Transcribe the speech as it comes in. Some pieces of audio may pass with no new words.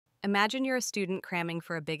Imagine you're a student cramming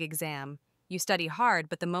for a big exam. You study hard,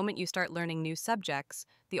 but the moment you start learning new subjects,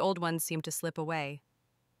 the old ones seem to slip away.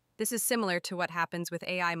 This is similar to what happens with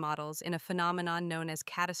AI models in a phenomenon known as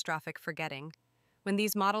catastrophic forgetting. When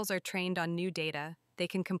these models are trained on new data, they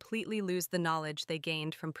can completely lose the knowledge they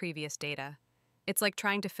gained from previous data. It's like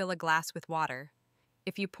trying to fill a glass with water.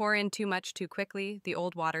 If you pour in too much too quickly, the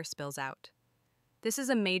old water spills out. This is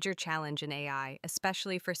a major challenge in AI,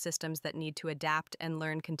 especially for systems that need to adapt and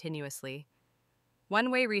learn continuously.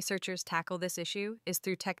 One way researchers tackle this issue is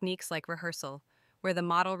through techniques like rehearsal, where the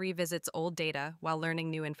model revisits old data while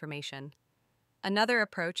learning new information. Another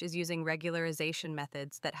approach is using regularization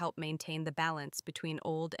methods that help maintain the balance between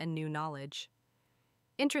old and new knowledge.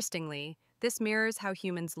 Interestingly, this mirrors how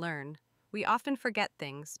humans learn. We often forget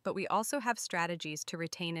things, but we also have strategies to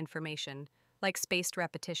retain information, like spaced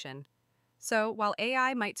repetition. So, while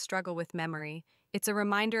AI might struggle with memory, it's a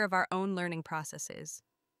reminder of our own learning processes.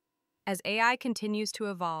 As AI continues to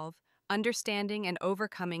evolve, understanding and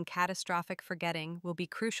overcoming catastrophic forgetting will be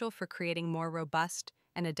crucial for creating more robust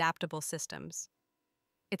and adaptable systems.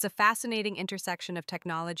 It's a fascinating intersection of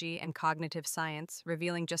technology and cognitive science,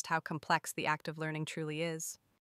 revealing just how complex the act of learning truly is.